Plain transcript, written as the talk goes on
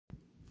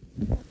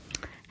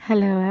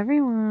Hello,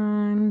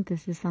 everyone.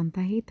 This is Santa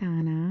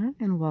Gitana,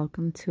 and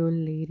welcome to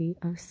Lady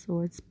of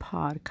Swords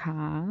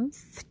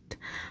podcast,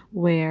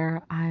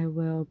 where I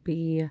will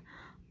be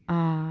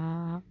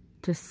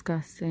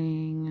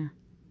discussing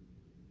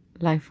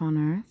life on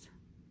Earth,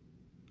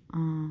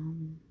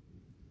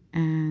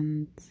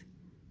 and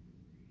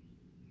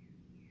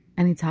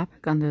any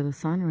topic under the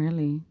sun,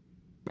 really.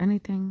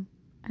 Anything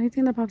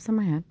that pops in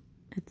my head.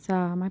 It's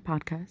my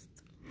podcast.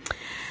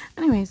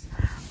 Anyways,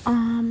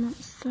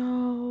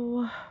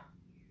 so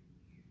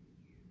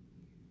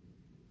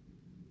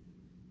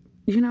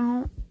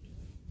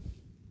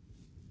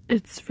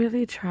it's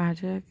really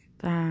tragic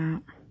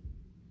that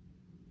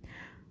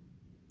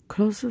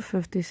close to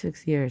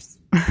 56 years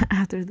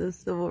after the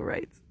Civil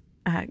Rights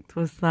Act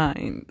was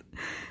signed.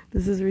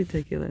 This is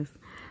ridiculous.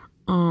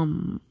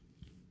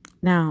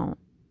 Now,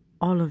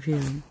 all of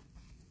you,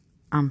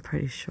 I'm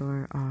pretty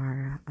sure,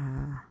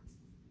 are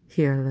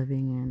here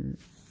living in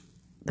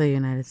the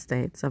United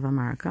States of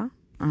America,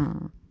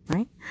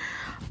 right?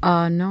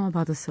 Know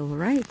about the Civil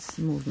Rights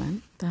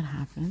movement that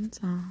happened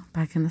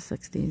back in the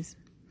 60s.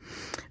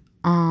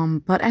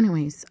 But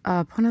anyways,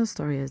 point of the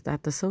story is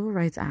that the Civil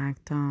Rights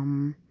Act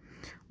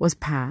was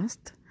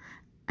passed,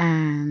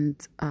 and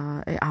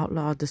it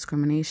outlawed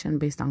discrimination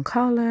based on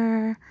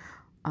color,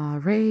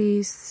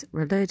 race,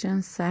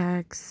 religion,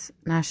 sex,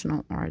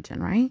 national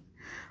origin, right?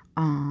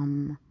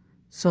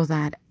 So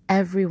that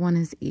everyone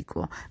is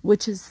equal,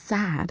 which is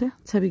sad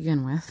to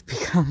begin with,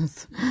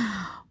 because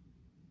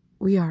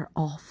we are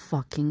all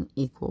fucking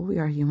equal. We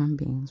are human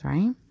beings,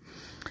 right?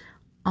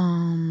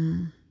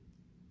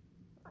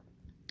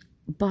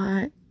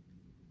 But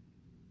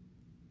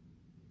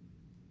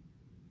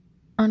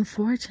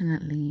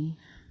unfortunately,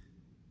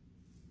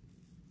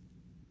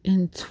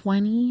 in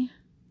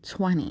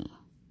 2020,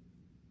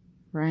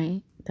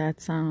 right?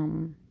 That's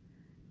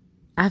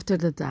after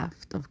the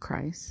death of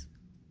Christ.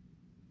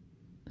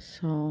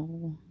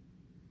 So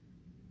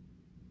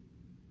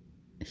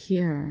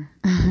here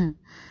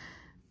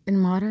in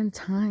modern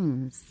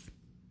times,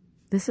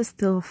 this is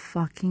still a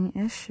fucking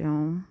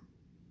issue.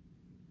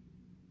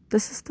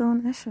 This is still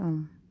an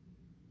issue.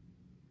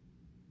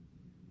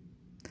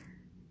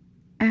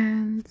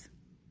 And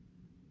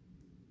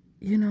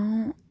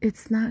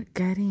it's not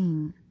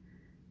getting,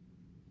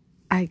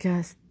 I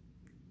guess,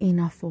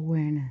 enough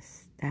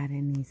awareness that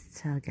it needs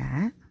to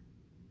get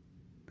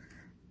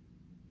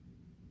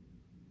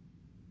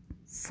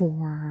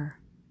for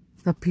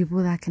the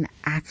people that can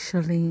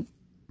actually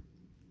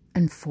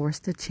enforce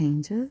the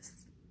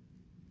changes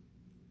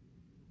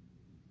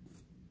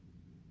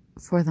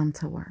for them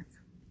to work.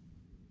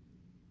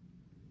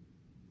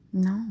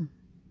 No.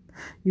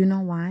 You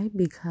know why?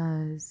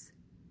 Because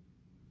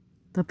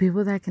the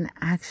people that can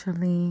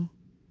actually,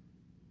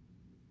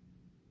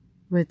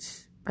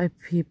 which by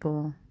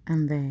people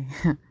and they,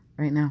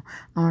 right now,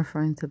 I'm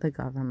referring to the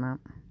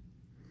government.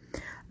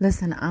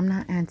 Listen, I'm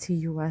not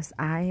anti-US.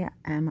 I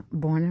am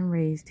born and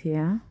raised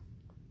here.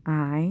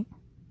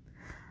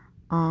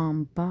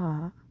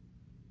 But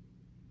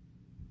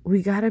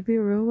we gotta be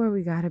real where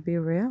we gotta be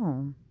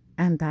real.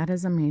 And that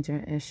is a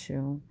major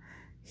issue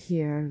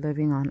here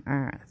living on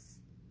Earth.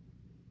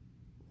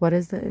 What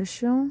is the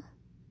issue?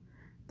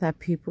 That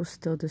people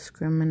still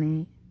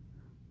discriminate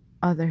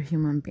other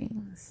human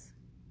beings.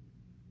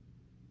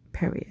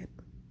 Period.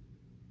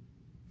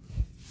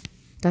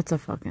 That's a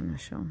fucking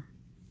issue.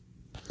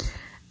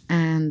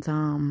 And,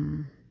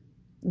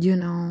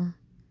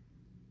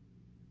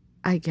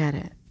 I get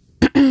it.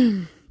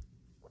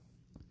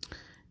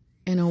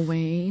 In a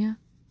way,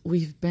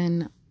 we've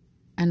been,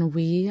 and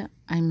we,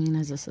 I mean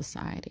as a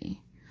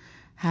society,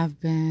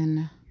 have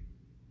been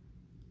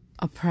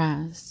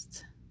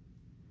oppressed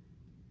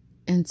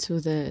into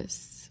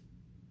this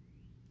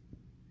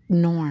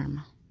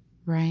norm,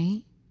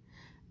 right?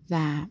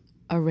 That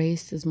a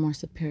race is more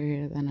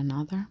superior than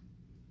another.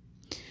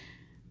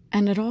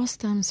 And it all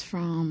stems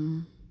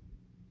from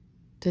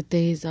the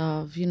days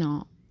of,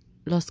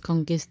 los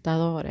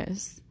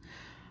conquistadores,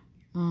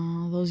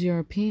 those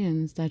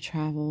Europeans that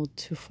traveled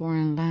to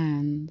foreign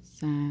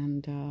lands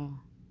and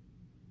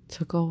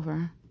took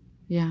over.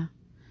 Yeah.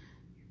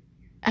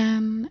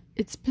 And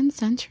it's been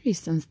centuries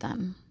since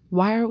then.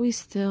 Why are we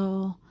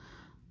still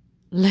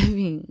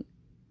living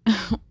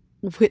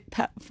with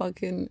that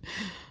fucking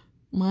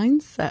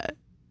mindset?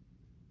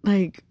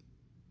 Like,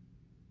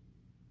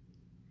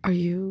 are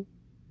you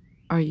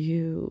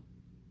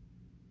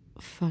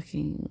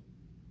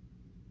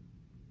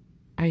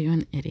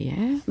an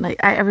idiot?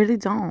 Like, I really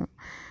don't.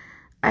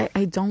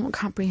 I don't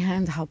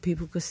comprehend how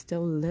people could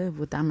still live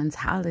with that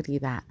mentality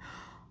that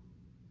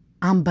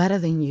I'm better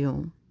than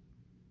you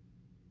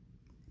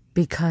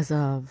because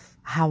of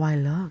how I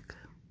look.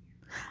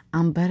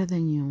 I'm better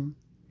than you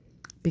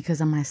because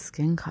of my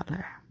skin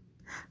color.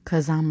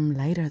 Because I'm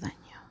lighter than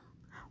you.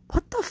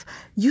 What the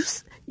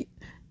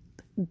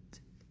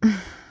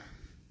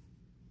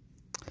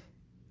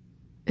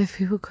if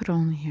people could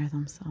only hear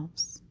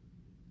themselves.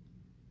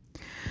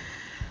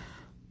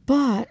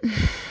 But,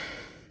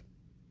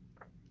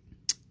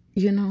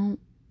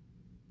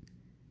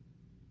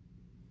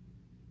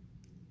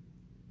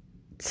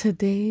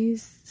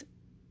 today's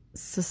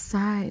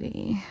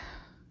society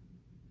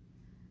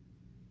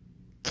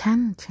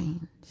can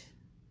change.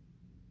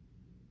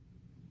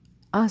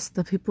 Us,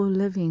 the people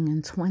living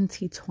in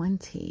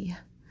 2020,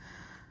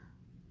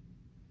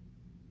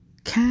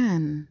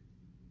 can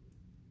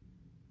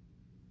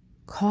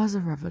cause a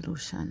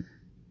revolution.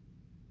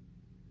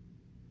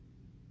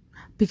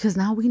 Because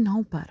now we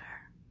know better.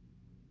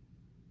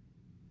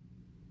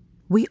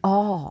 We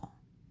all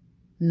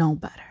know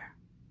better.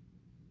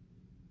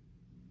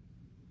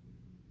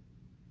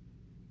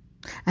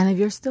 And if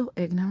you're still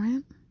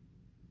ignorant,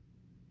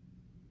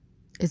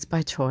 it's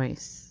by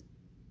choice.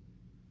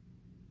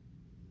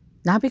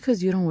 Not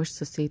because you don't wish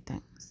to see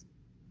things.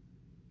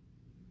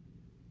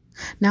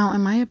 Now,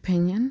 in my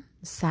opinion,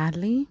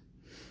 sadly,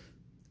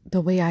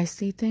 the way I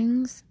see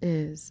things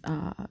is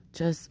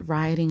just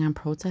rioting and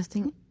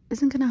protesting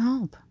isn't going to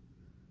help.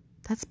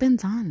 That's been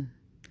done.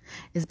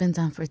 It's been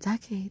done for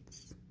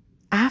decades.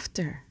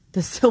 After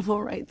the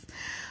civil rights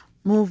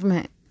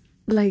movement.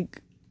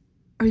 Like,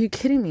 are you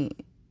kidding me?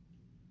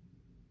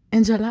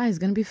 In July, it's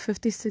going to be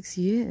 56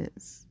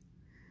 years.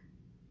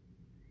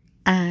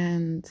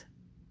 And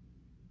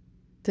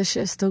this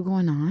shit is still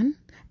going on.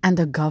 And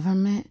the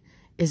government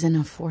isn't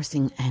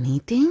enforcing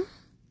anything?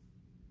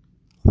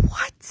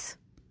 What?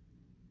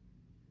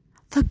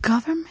 The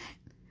government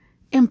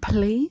in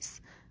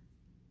place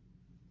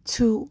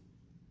to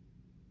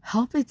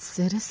help its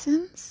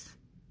citizens,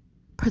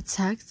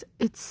 protect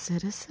its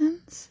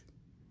citizens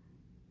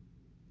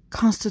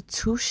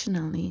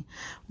constitutionally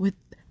with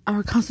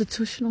our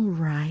constitutional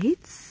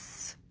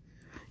rights?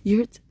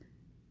 You're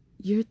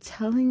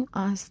telling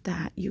us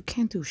that you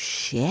can't do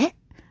shit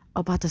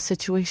about the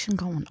situation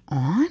going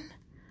on?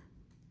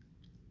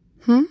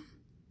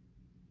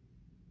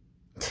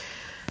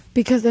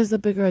 Because there's a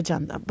bigger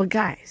agenda. But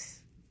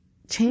guys,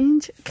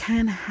 change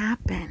can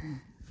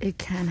happen. It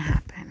can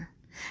happen.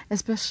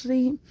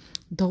 Especially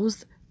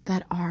those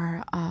that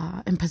are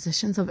in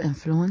positions of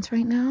influence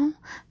right now.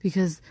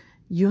 Because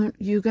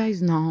you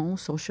guys know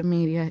social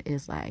media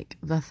is like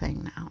the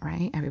thing now,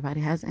 right?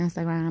 Everybody has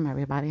Instagram.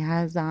 Everybody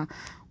has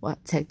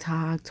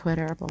TikTok,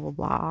 Twitter, blah, blah,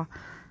 blah.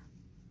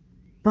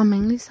 But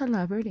mainly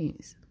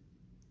celebrities.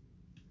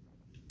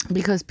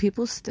 Because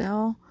people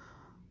still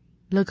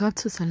look up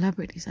to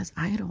celebrities as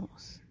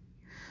idols.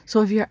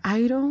 So if your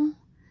idol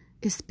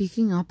is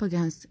speaking up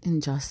against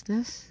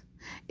injustice,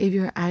 if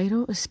your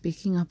idol is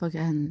speaking up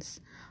against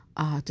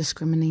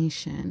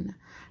discrimination,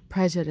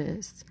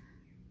 prejudice,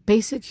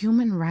 basic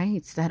human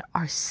rights that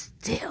are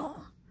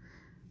still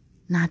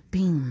not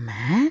being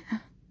met,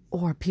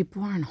 or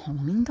people aren't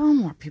holding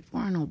them, or people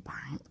aren't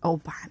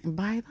abiding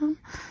by them,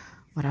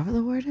 whatever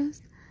the word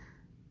is,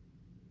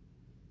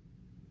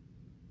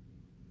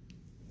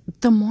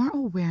 the more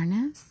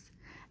awareness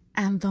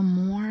and the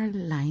more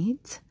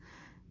light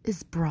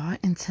is brought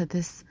into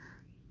this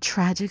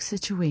tragic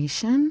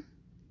situation,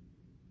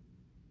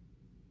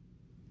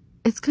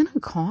 it's going to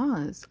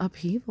cause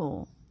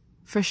upheaval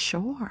for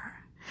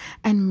sure.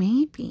 And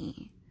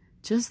maybe,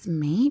 just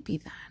maybe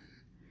then,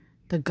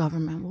 the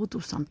government will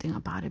do something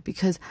about it.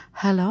 Because,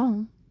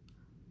 hello,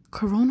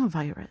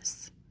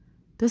 coronavirus,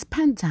 this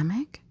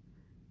pandemic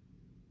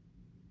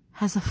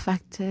has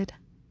affected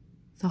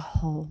the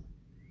whole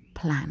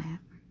planet.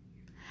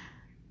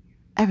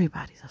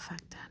 Everybody's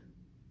affected.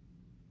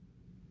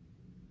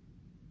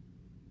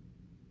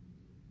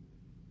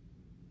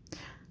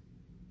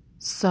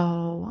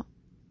 So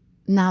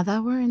now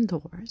that we're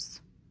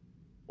indoors,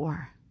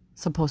 or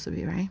supposed to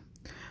be, right?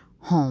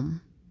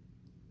 Home.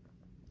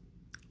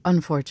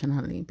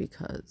 Unfortunately,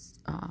 because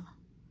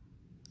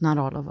not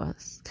all of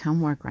us can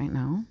work right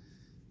now,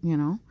 you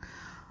know.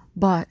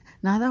 But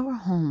now that we're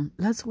home,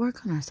 let's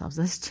work on ourselves.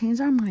 Let's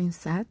change our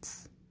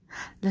mindsets.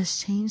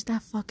 Let's change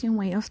that fucking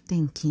way of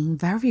thinking.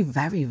 Very,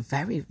 very,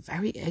 very,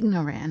 very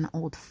ignorant and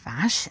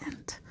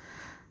old-fashioned.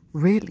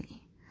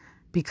 Really.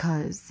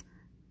 Because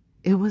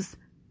it was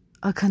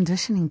a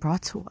conditioning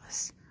brought to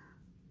us.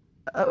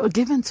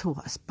 Given to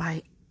us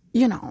by,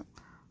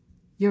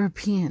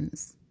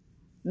 Europeans.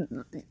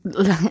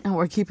 And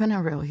we're keeping it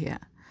real here.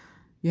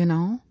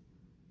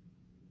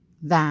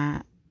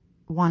 That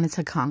wanted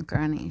to conquer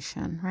a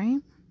nation, right?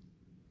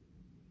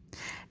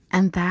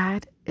 And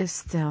that is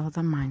still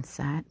the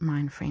mindset,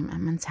 mind frame,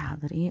 and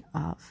mentality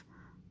of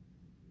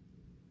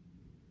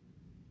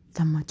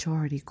the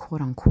majority,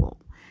 quote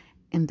unquote,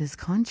 in this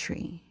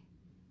country.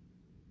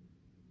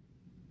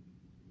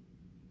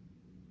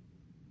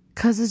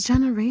 Because it's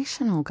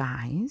generational,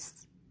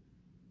 guys.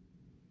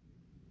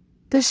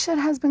 This shit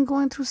has been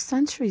going through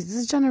centuries. This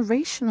is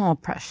generational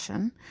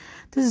oppression.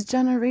 This is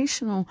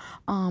generational,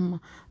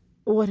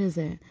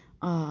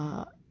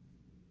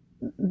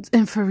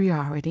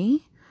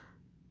 inferiority.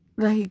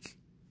 Like,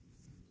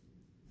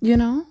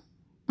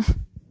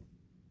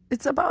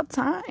 it's about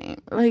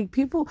time. Like,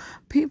 people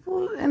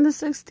in the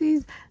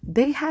 60s,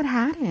 they had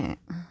it.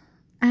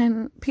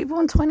 And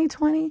people in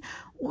 2020,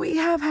 we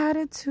have had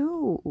it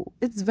too.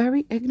 It's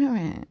very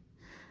ignorant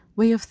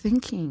way of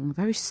thinking.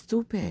 Very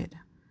stupid.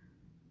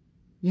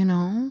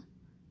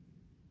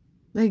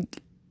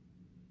 Like,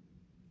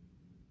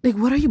 Like,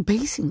 what are you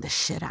basing this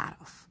shit out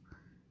of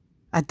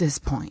at this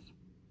point?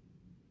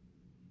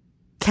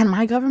 Can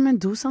my government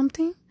do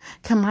something?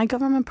 Can my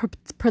government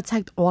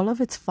protect all of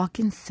its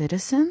fucking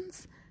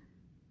citizens?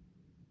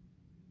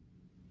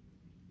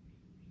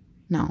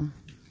 No.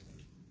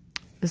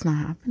 It's not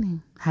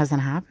happening.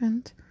 Hasn't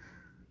happened.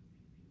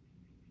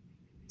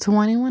 To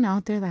anyone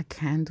out there that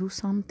can do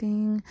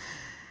something,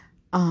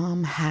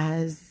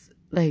 has,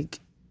 like,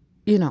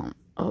 you know,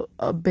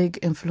 a big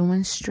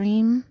influence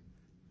stream,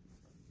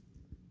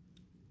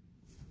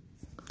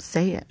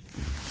 say it.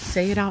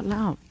 Say it out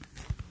loud.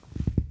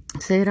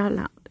 Say it out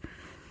loud.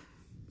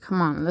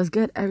 Come on, let's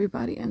get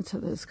everybody into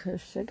this,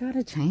 because shit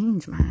gotta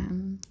change,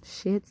 man.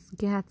 Shit's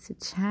got to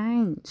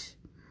change.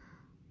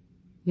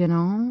 You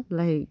know?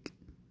 Like,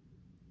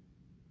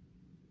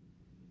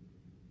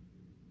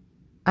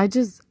 I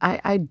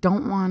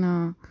don't want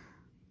to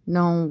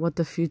know what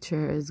the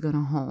future is going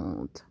to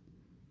hold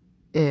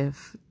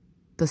if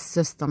the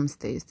system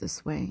stays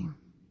this way.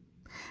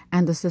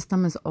 And the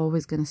system is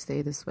always going to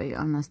stay this way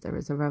unless there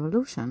is a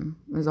revolution,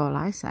 is all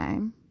I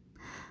say.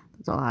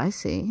 That's all I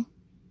see.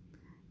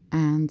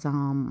 And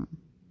I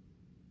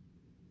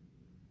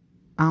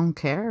don't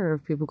care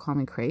if people call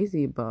me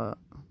crazy, but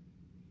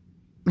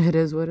it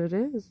is what it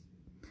is.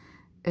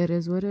 It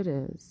is what it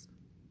is.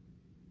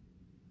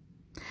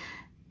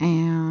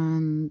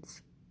 And,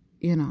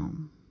 you know,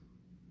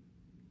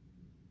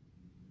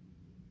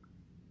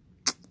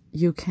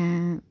 you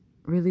can't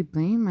really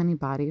blame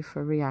anybody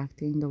for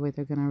reacting the way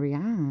they're going to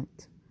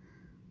react,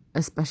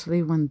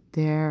 especially when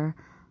they're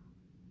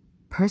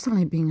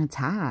personally being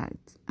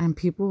attacked and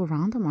people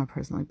around them are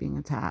personally being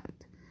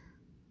attacked.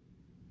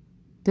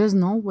 There's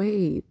no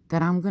way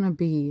that I'm going to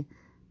be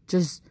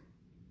just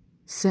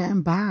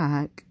sitting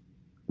back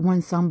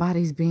when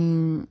somebody's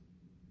being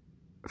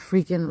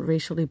freaking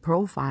racially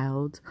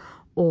profiled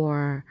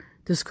or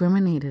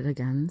discriminated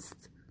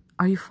against.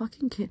 Are you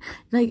fucking kidding?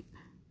 Like,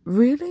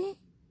 really?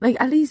 Like,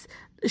 at least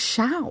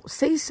shout,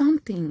 say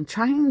something,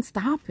 try and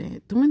stop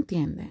it. ¿Tú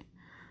entiendes?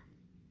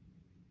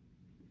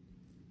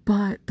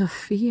 But the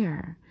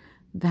fear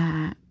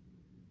that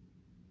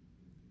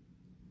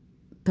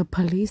the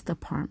police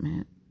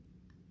department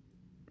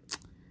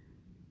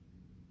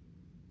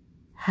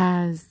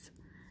has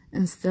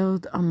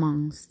instilled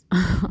amongst,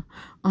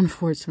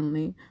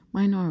 unfortunately,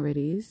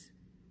 minorities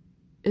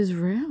is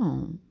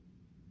real.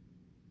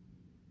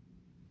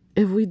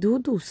 If we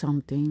do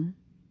something,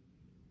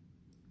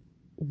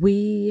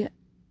 we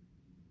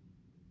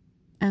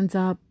end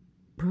up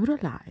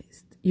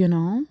brutalized, you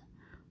know?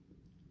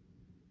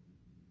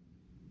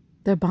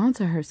 They're bound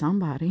to hurt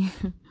somebody.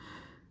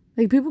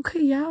 Like, people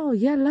could yell.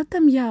 Yeah, let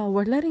them yell.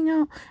 We're letting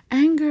out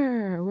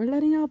anger. We're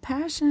letting out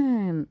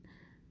passion.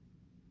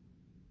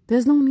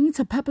 There's no need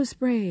to pepper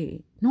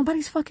spray.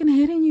 Nobody's fucking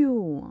hitting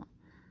you.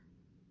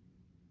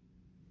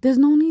 There's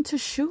no need to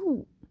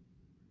shoot.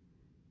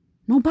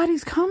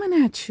 Nobody's coming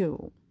at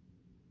you.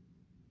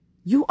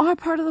 You are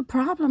part of the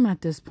problem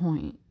at this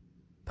point.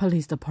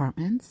 Police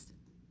departments.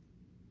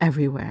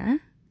 Everywhere.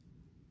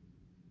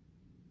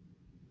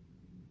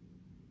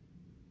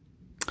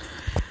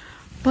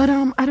 But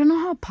I don't know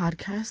how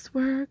podcasts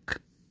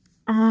work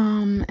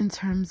in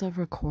terms of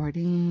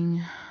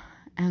recording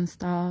and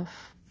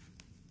stuff.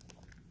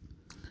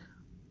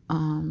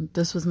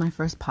 This was my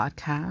first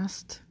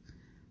podcast.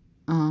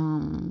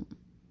 You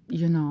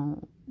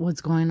know,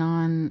 what's going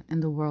on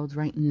in the world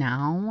right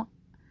now,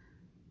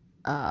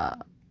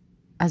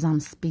 as I'm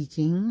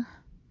speaking.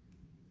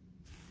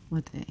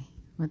 What day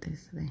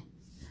is today?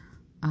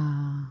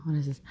 What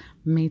is this?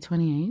 May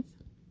 28th.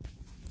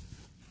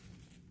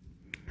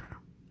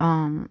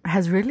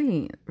 Has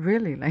really,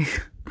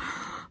 like,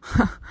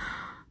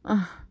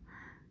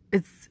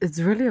 it's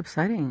really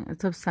upsetting.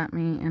 It's upset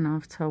me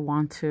enough to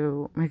want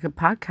to make a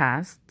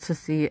podcast to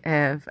see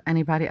if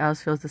anybody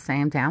else feels the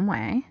same damn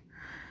way,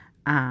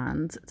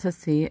 and to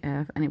see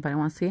if anybody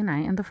wants to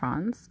unite in the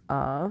fronts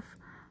of,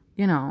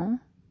 you know,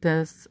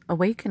 this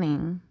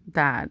awakening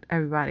that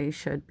everybody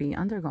should be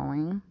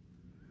undergoing,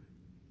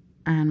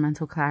 and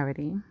mental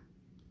clarity,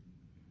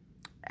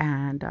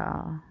 and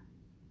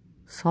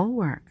soul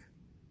work,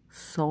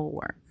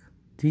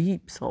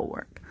 deep soul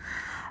work.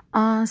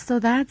 So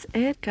that's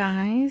it,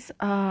 guys.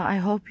 I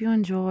hope you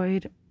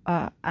enjoyed.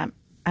 I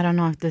don't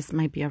know if this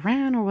might be a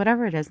rant or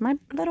whatever it is. My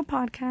little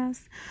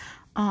podcast,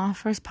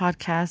 first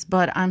podcast,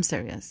 but I'm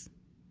serious.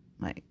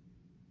 Like,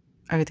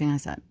 everything I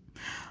said.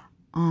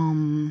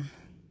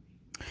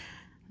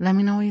 Let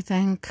me know what you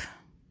think.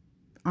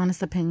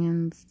 Honest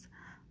opinions.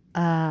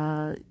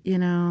 You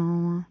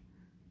know,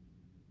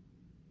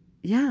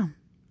 yeah.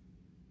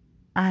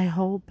 I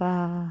hope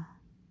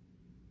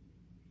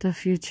the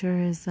future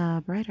is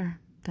brighter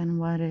than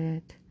what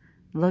it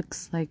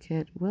looks like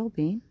it will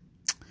be.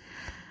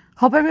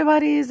 Hope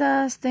everybody's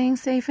staying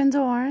safe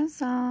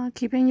indoors,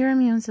 keeping your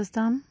immune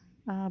system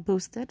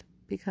boosted,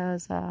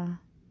 because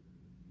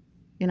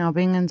you know,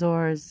 being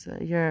indoors,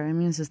 your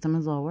immune system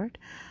is lowered.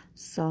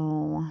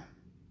 So,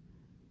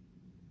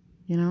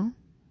 you know,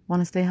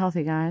 want to stay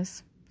healthy,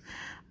 guys.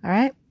 All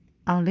right,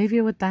 I'll leave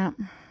you with that.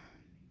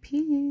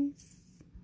 Peace.